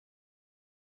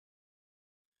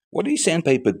What is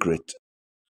sandpaper grit?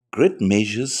 Grit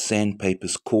measures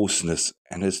sandpaper's coarseness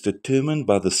and is determined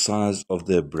by the size of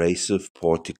the abrasive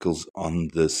particles on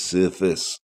the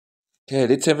surface. Okay,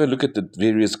 let's have a look at the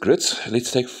various grits.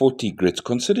 Let's take 40 grits.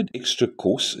 Considered extra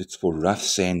coarse, it's for rough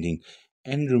sanding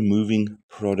and removing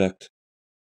product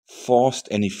fast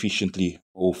and efficiently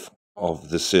off of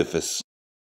the surface.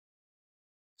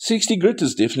 60 grit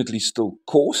is definitely still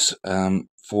coarse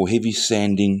for heavy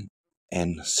sanding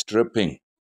and stripping.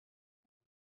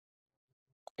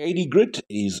 80 grit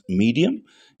is medium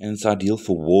and it's ideal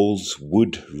for walls,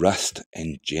 wood, rust,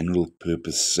 and general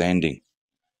purpose sanding.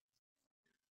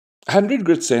 100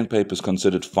 grit sandpaper is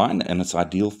considered fine and it's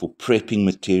ideal for prepping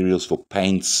materials for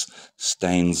paints,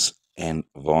 stains, and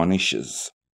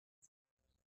varnishes.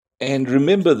 And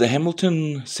remember, the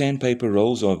Hamilton sandpaper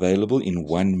rolls are available in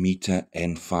 1 meter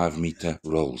and 5 meter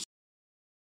rolls.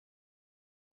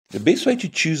 The best way to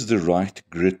choose the right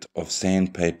grit of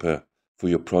sandpaper for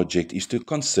your project is to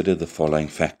consider the following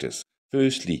factors.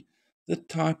 Firstly, the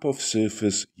type of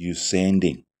surface you're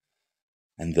sanding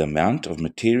and the amount of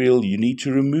material you need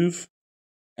to remove.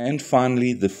 And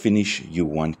finally, the finish you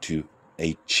want to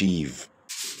achieve.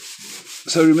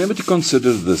 So remember to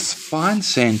consider this. Fine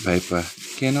sandpaper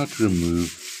cannot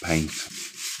remove paint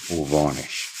or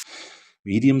varnish.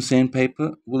 Medium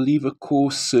sandpaper will leave a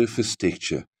coarse surface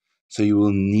texture, so you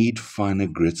will need finer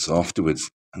grits afterwards.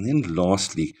 And then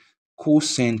lastly,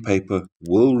 coarse sandpaper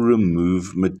will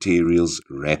remove materials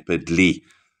rapidly.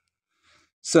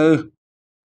 So,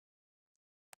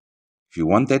 if you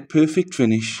want that perfect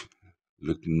finish,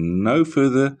 look no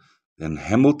further than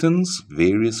Hamilton's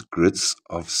various grits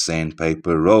of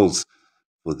sandpaper rolls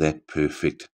for that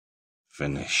perfect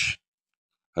finish.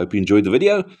 Hope you enjoyed the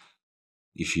video.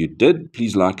 If you did,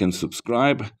 please like and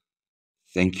subscribe.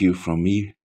 Thank you from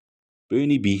me,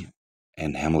 Bernie B,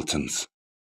 and Hamilton's.